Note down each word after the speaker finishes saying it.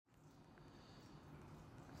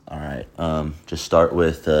Just start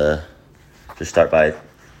by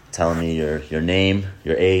telling me your name,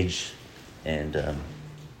 your age, and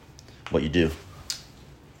what you do.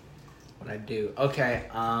 What I do? Okay.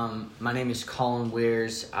 My name is Collin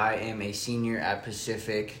Weires. I am a senior at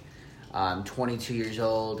Pacific. I'm 22 years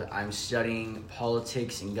old. I'm studying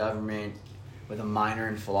politics and government with a minor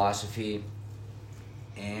in philosophy.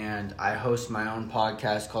 And I host my own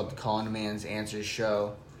podcast called the Collin Demands Answers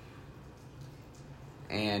show.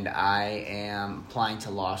 And I am applying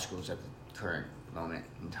to law schools at the current moment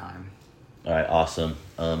in time. All right, awesome.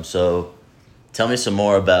 So tell me some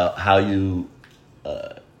more about how you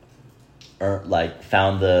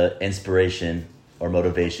found the inspiration or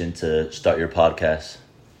motivation to start your podcast.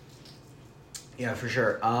 Yeah, for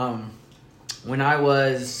sure. When I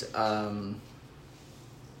was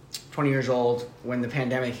 20 years old, when the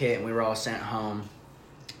pandemic hit and we were all sent home,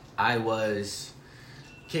 I was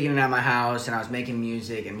kicking it at my house and I was making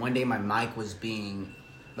music, and one day my mic was being,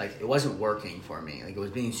 it wasn't working for me. It was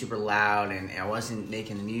being super loud and I wasn't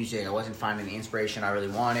making the music. I wasn't finding the inspiration I really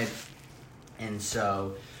wanted. And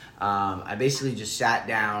so I basically just sat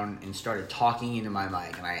down and started talking into my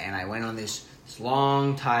mic, and I went on this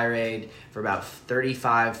long tirade for about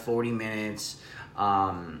 35-40 minutes.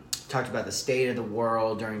 Talked about the state of the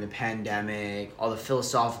world during the pandemic, all the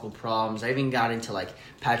philosophical problems. I even got into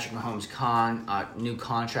Patrick Mahomes' new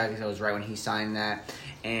contract, because that was right when he signed that.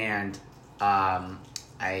 And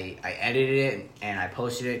I edited it and I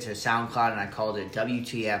posted it to SoundCloud, and I called it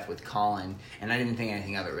WTF with Collin, and I didn't think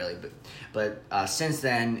anything of it really. But since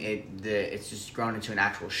then, it's just grown into an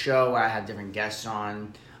actual show where I have different guests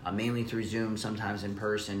on, mainly through Zoom, sometimes in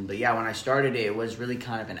person. But yeah, when I started it was really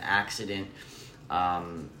kind of an accident,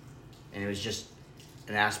 and it was just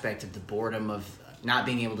an aspect of the boredom of not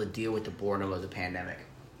being able to deal with the boredom of the pandemic.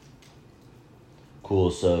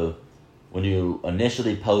 Cool. So when you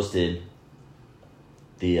initially posted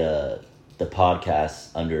the podcast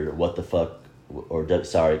under what the fuck, or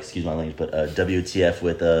sorry, excuse my language, but WTF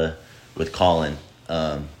with Collin,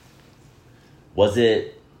 was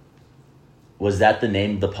that the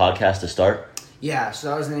name of the podcast to start? Yeah, so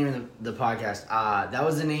that was the name of the podcast. That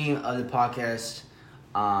was the name of the podcast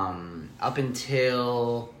up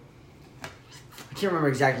until, I can't remember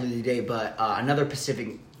exactly the date, but another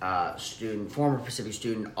former Pacific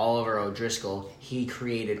student, Oliver O'Driscoll, he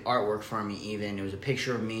created artwork for me even. It was a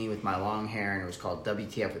picture of me with my long hair, and it was called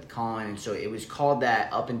WTF with Collin. And so it was called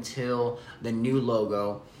that up until the new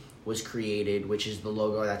logo was created, which is the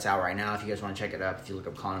logo that's out right now. If you guys want to check it up, if you look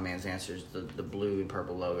up Collin Demands Answers, the blue and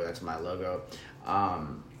purple logo, that's my logo.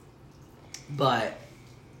 But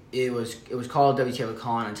it was called WTF with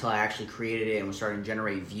Collin until I actually created it and was starting to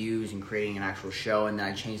generate views and creating an actual show. And then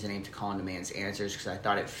I changed the name to Collin Demands Answers because I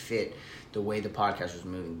thought it fit the way the podcast was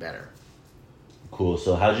moving better. Cool.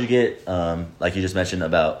 So how did you get, like you just mentioned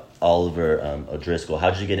about Oliver O'Driscoll,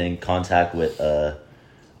 how did you get in contact with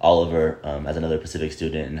Oliver as another Pacific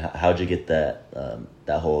student, and how did you get that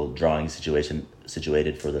whole drawing situation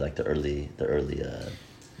situated for the early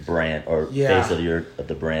brand or face of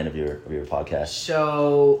the brand of your podcast?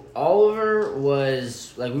 So Oliver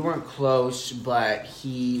was we weren't close, but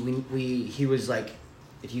he was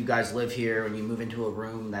if you guys live here and you move into a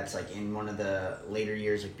room that's in one of the later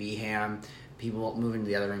years Beham, people move into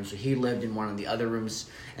the other room. So he lived in one of the other rooms,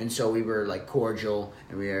 and so we were cordial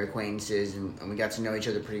and we were acquaintances, and we got to know each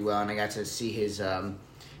other pretty well, and I got to see his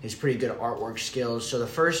pretty good artwork skills. So the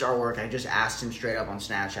first artwork, I just asked him straight up on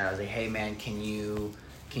Snapchat. I was like, hey man, can you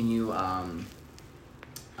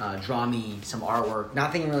draw me some artwork?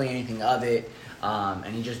 Not thinking really anything of it.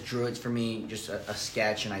 And he just drew it for me, just a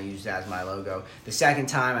sketch, and I used that as my logo. The second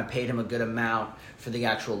time, I paid him a good amount for the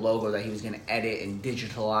actual logo that he was going to edit and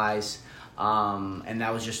digitalize. And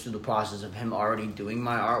that was just through the process of him already doing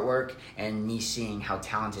my artwork and me seeing how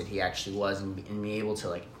talented he actually was, and being able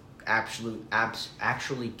to actually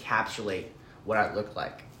encapsulate what I looked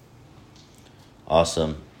like.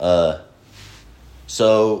 Awesome.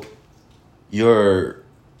 So your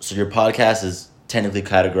podcast is technically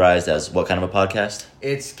categorized as what kind of a podcast?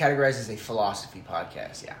 It's categorized as a philosophy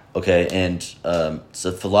podcast, yeah. Okay, and it's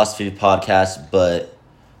a philosophy podcast, but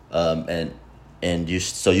and you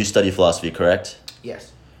study philosophy, correct?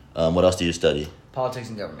 Yes. What else do you study? Politics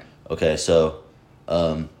and government. Okay, so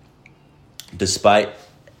despite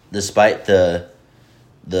the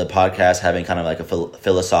podcast having kind of a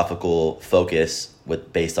philosophical focus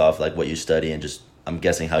based off what you study and just I'm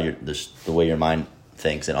guessing how the way your mind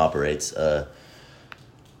thinks and operates,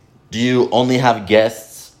 do you only have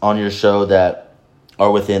guests on your show that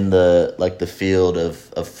are within the field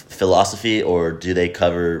of philosophy, or do they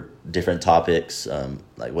cover different topics?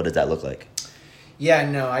 What does that look like? Yeah,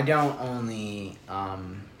 no, I don't only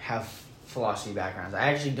have philosophy backgrounds.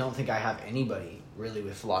 I actually don't think I have anybody really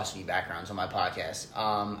with philosophy backgrounds on my podcast.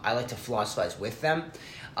 I like to philosophize with them.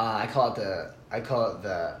 I call it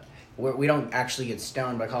the. We don't actually get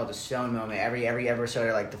stoned, but I call it the stone moment. Every episode,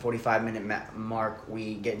 at like the 45-minute mark,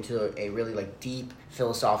 we get into a really like deep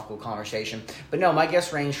philosophical conversation. But no, my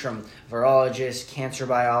guests range from virologists, cancer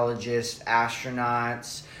biologists,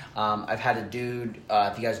 astronauts. I've had a dude,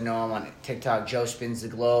 if you guys know him on TikTok, Joe Spins the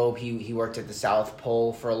Globe. He worked at the South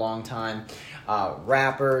Pole for a long time.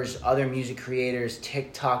 Rappers, other music creators,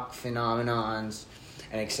 TikTok phenomenons,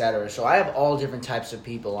 and etc. So I have all different types of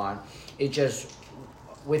people on. It just,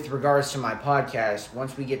 with regards to my podcast,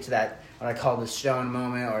 once we get to that, what I call the stone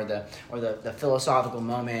moment or the philosophical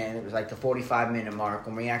moment, and it was like the 45-minute mark,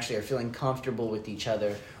 when we actually are feeling comfortable with each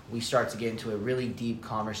other, we start to get into a really deep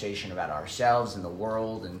conversation about ourselves and the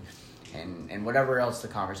world and whatever else the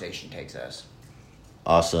conversation takes us.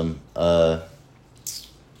 Awesome.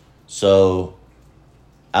 So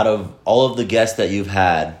out of all of the guests that you've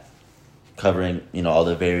had covering, all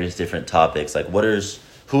the various different topics, like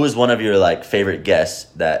who is one of your like favorite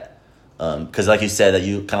guests that, because like you said that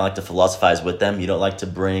you kind of like to philosophize with them. You don't like to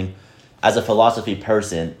bring, as a philosophy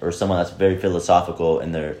person or someone that's very philosophical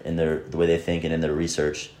in their the way they think and in their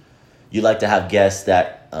research, you like to have guests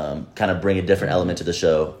that kind of bring a different element to the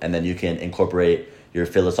show, and then you can incorporate your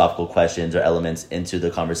philosophical questions or elements into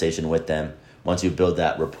the conversation with them. Once you build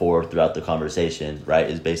that rapport throughout the conversation, right,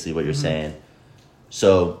 is basically what you're saying.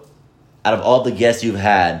 So out of all the guests you've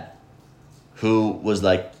had, who was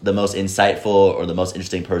like the most insightful or the most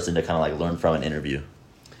interesting person to kind of like learn from an interview?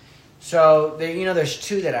 So there's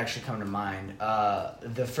two that actually come to mind.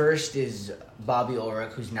 The first is Bobby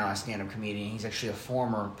Ulrich, who's now a stand-up comedian. He's actually a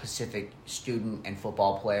former Pacific student and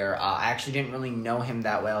football player. I actually didn't really know him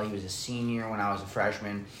that well. He was a senior when I was a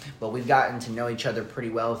freshman, but we've gotten to know each other pretty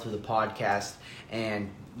well through the podcast. And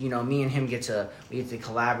me and him we get to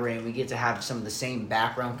collaborate, and we get to have some of the same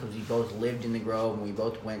background because we both lived in the Grove and we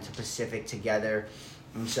both went to Pacific together,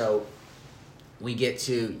 and so we get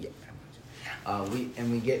to.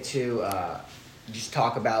 We get to just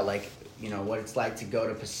talk about what it's like to go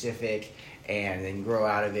to Pacific and then grow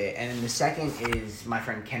out of it. And then the second is my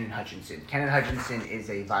friend Kenan Hutchinson. Kenan Hutchinson is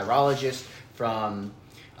a virologist from,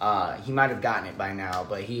 he might have gotten it by now,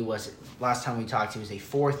 but last time we talked, he was a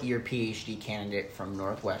fourth-year PhD candidate from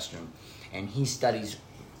Northwestern, and he studies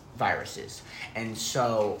viruses. And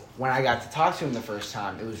so when I got to talk to him the first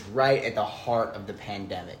time, it was right at the heart of the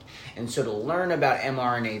pandemic. And so to learn about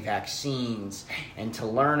mRNA vaccines and to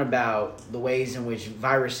learn about the ways in which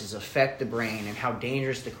viruses affect the brain and how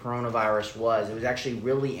dangerous the coronavirus was, it was actually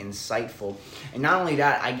really insightful. And not only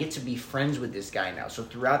that, I get to be friends with this guy now. So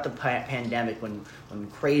throughout the pandemic, when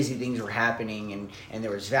crazy things were happening and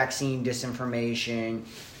there was vaccine disinformation,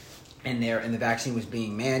 and the vaccine was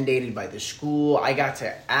being mandated by the school, I got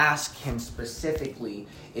to ask him specifically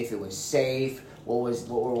if it was safe,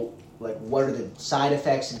 what are the side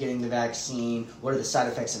effects of getting the vaccine, what are the side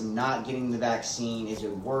effects of not getting the vaccine, is it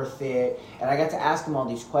worth it? And I got to ask him all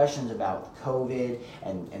these questions about COVID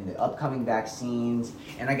and the upcoming vaccines,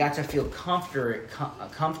 and I got to feel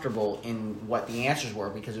comfortable in what the answers were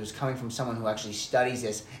because it was coming from someone who actually studies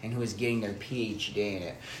this and who is getting their PhD in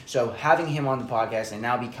it. So having him on the podcast and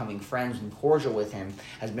now becoming friends and cordial with him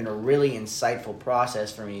has been a really insightful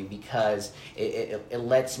process for me because it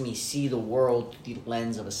lets me see the world through the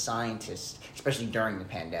lens of a scientist, especially during the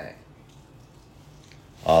pandemic.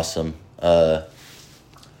 Awesome. So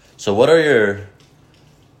what are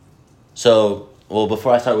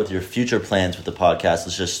before I start with your future plans with the podcast,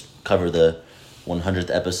 let's just cover the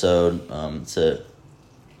 100th episode.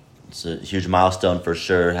 It's a huge milestone for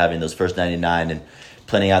sure, having those first 99 and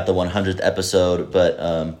planning out the 100th episode.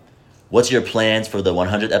 But what's your plans for the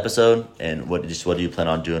 100th episode, and what do you plan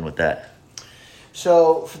on doing with that?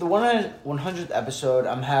 So for the 100th episode,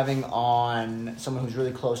 I'm having on someone who's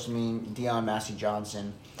really close to me, Dion Massey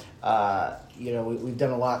Johnson. We've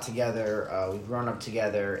done a lot together. We've grown up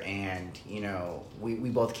together, and we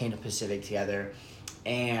both came to Pacific together.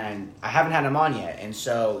 And I haven't had him on yet. And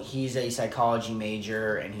so he's a psychology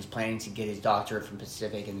major, and he's planning to get his doctorate from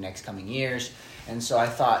Pacific in the next coming years. And so I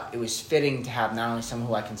thought it was fitting to have not only someone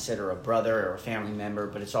who I consider a brother or a family member,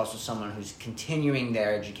 but it's also someone who's continuing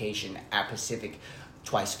their education at Pacific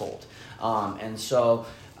twicefold. It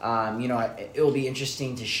will be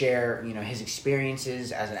interesting to share, his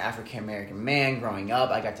experiences as an African-American man growing up.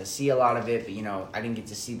 I got to see a lot of it, but, I didn't get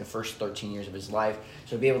to see the first 13 years of his life.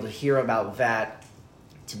 So to be able to hear about that,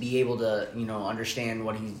 to be able to, understand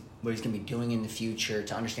what what he's going to be doing in the future,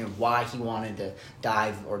 to understand why he wanted to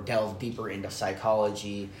dive or delve deeper into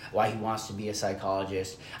psychology, why he wants to be a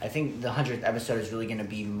psychologist. I think the 100th episode is really going to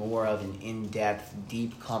be more of an in-depth,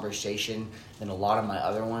 deep conversation than a lot of my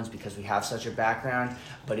other ones because we have such a background,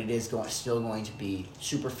 but it is still going to be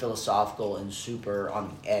super philosophical and super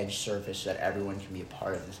on the edge surface so that everyone can be a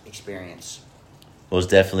part of this experience.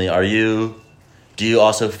 Most definitely. Do you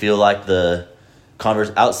also feel like the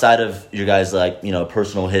outside of your guys'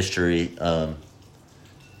 personal history,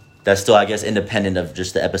 that's still, I guess, independent of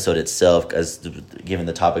just the episode itself, because given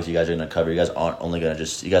the topics you guys are going to cover, you guys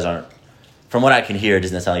aren't, from what I can hear, it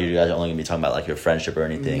doesn't sound like you guys are only going to be talking about your friendship or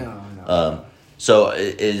anything. No. So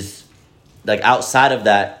is, outside of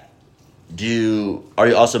that, are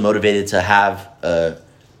you also motivated to have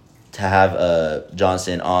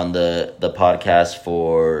Johnson on the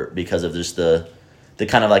podcast because of just the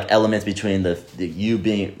kind of elements between the you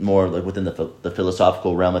being more within the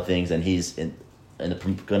philosophical realm of things, and he's going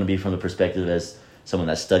to be from the perspective as someone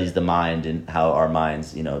that studies the mind and how our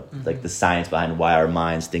minds, the science behind why our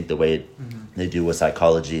minds think the way they do with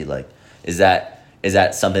psychology. Is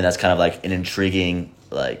that something that's kind of an intriguing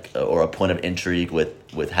or a point of intrigue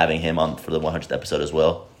with having him on for the 100th episode as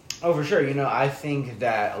well? Oh, for sure. I think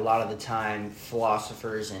that a lot of the time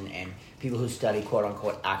philosophers and people who study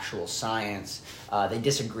quote-unquote actual science, they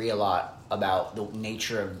disagree a lot about the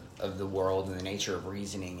nature of the world and the nature of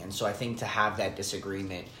reasoning. And so I think to have that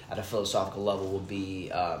disagreement at a philosophical level will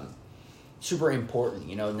be super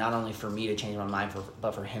important, not only for me to change my mind,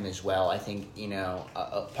 but for him as well. I think,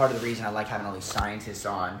 part of the reason I like having all these scientists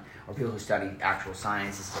on, or people who study actual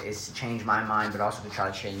science, is to change my mind, but also to try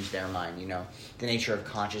to change their mind, the nature of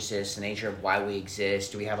consciousness, the nature of why we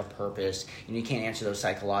exist, do we have a purpose? You can't answer those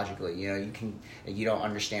psychologically, you don't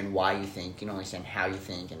understand why you think, you don't understand how you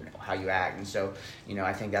think and how you act. And so,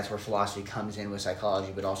 I think that's where philosophy comes in with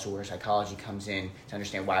psychology, but also where psychology comes in to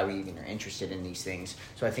understand why we even are interested in these things.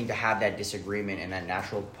 So I think to have that disagreement and that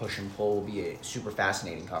natural push and pull will be a super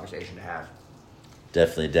fascinating conversation to have.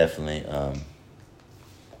 Definitely.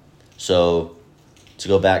 So to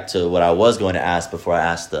go back to what I was going to ask before I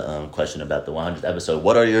asked the question about the 100th episode,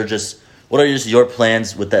 what are your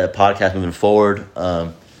plans with the podcast moving forward?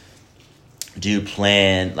 Do you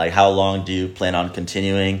plan, how long do you plan on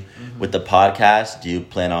continuing with the podcast? Do you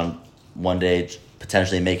plan on one day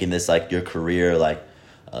potentially making this your career,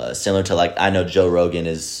 similar to I know Joe Rogan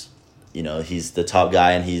is, he's the top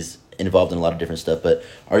guy and he's involved in a lot of different stuff, but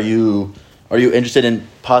are you interested in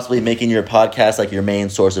possibly making your podcast your main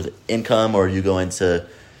source of income, or are you going to,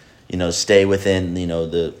 stay within,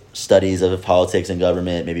 the studies of politics and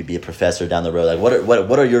government, maybe be a professor down the road?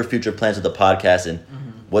 What are your future plans with the podcast, and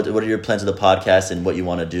what are your plans with the podcast, and what you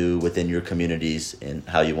want to do within your communities and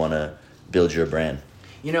how you want to build your brand?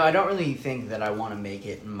 I don't really think that I want to make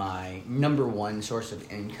it my number one source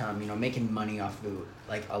of income. Making money off of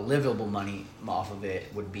a livable money off of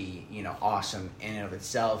it would be, awesome in and of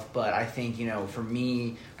itself. But I think, for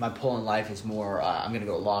me, my pull in life is more, I'm going to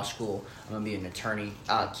go to law school. I'm going to be an attorney.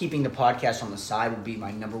 Keeping the podcast on the side would be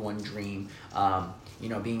my number one dream.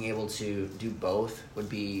 Being able to do both would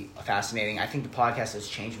be fascinating. I think the podcast has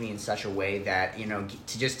changed me in such a way that,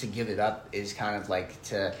 to give it up is kind of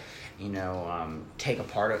to take a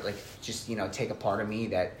part of take a part of me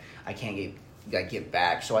that I can't get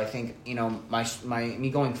back. So I think me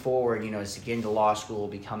going forward is to get into law school,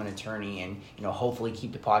 become an attorney, and hopefully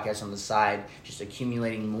keep the podcast on the side, just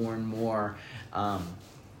accumulating more and more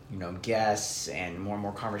guests and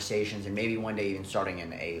more conversations, and maybe one day even starting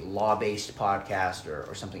a law-based podcast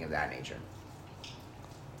or something of that nature.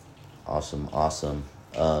 Awesome.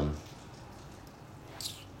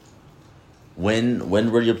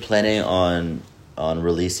 When were you planning on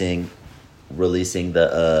releasing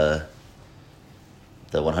the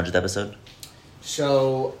 100th episode?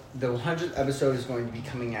 So the 100th episode is going to be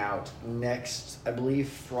coming out next, I believe,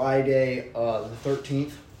 Friday the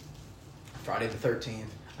 13th. Friday the 13th.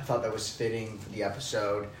 I thought that was fitting for the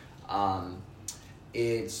episode.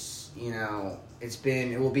 It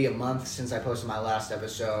will be a month since I posted my last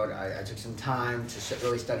episode. I took some time to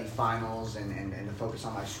really study finals and to focus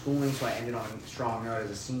on my schooling, so I ended on a strong note as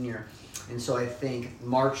a senior. And so I think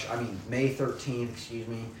May 13th,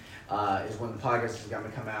 is when the podcast is going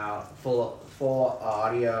to come out. Full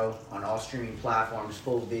audio on all streaming platforms,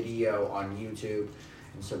 full video on YouTube.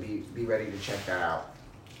 And so be ready to check that out.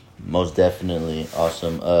 Most definitely.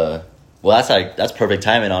 Awesome. That's perfect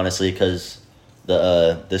timing, honestly, because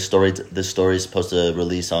this story is supposed to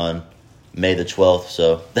release on May the 12th,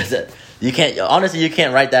 so that's it. You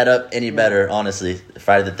can't write that up any better, honestly.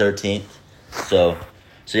 Friday the 13th. So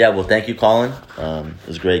yeah, well, thank you, Collin. It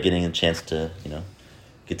was great getting a chance to,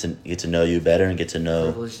 get to know you better and get to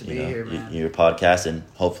know Privileged to be here, man. your podcast, and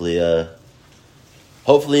hopefully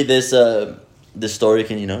this story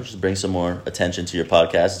can just bring some more attention to your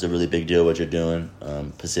podcast. It's a really big deal what you're doing.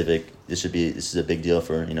 Pacific, this is a big deal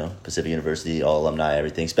for Pacific University, all alumni,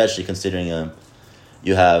 everything. Especially considering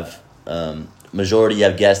you have majority you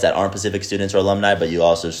have guests that aren't Pacific students or alumni, but you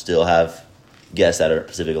also still have guests that are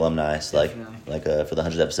Pacific alumni, like for the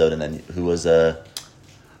 100th episode, and then who was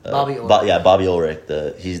Bobby Ulrich. Bobby Ulrich.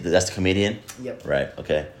 That's the comedian. Yep. Right.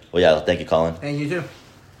 Okay. Well, yeah. Thank you, Collin. And you too.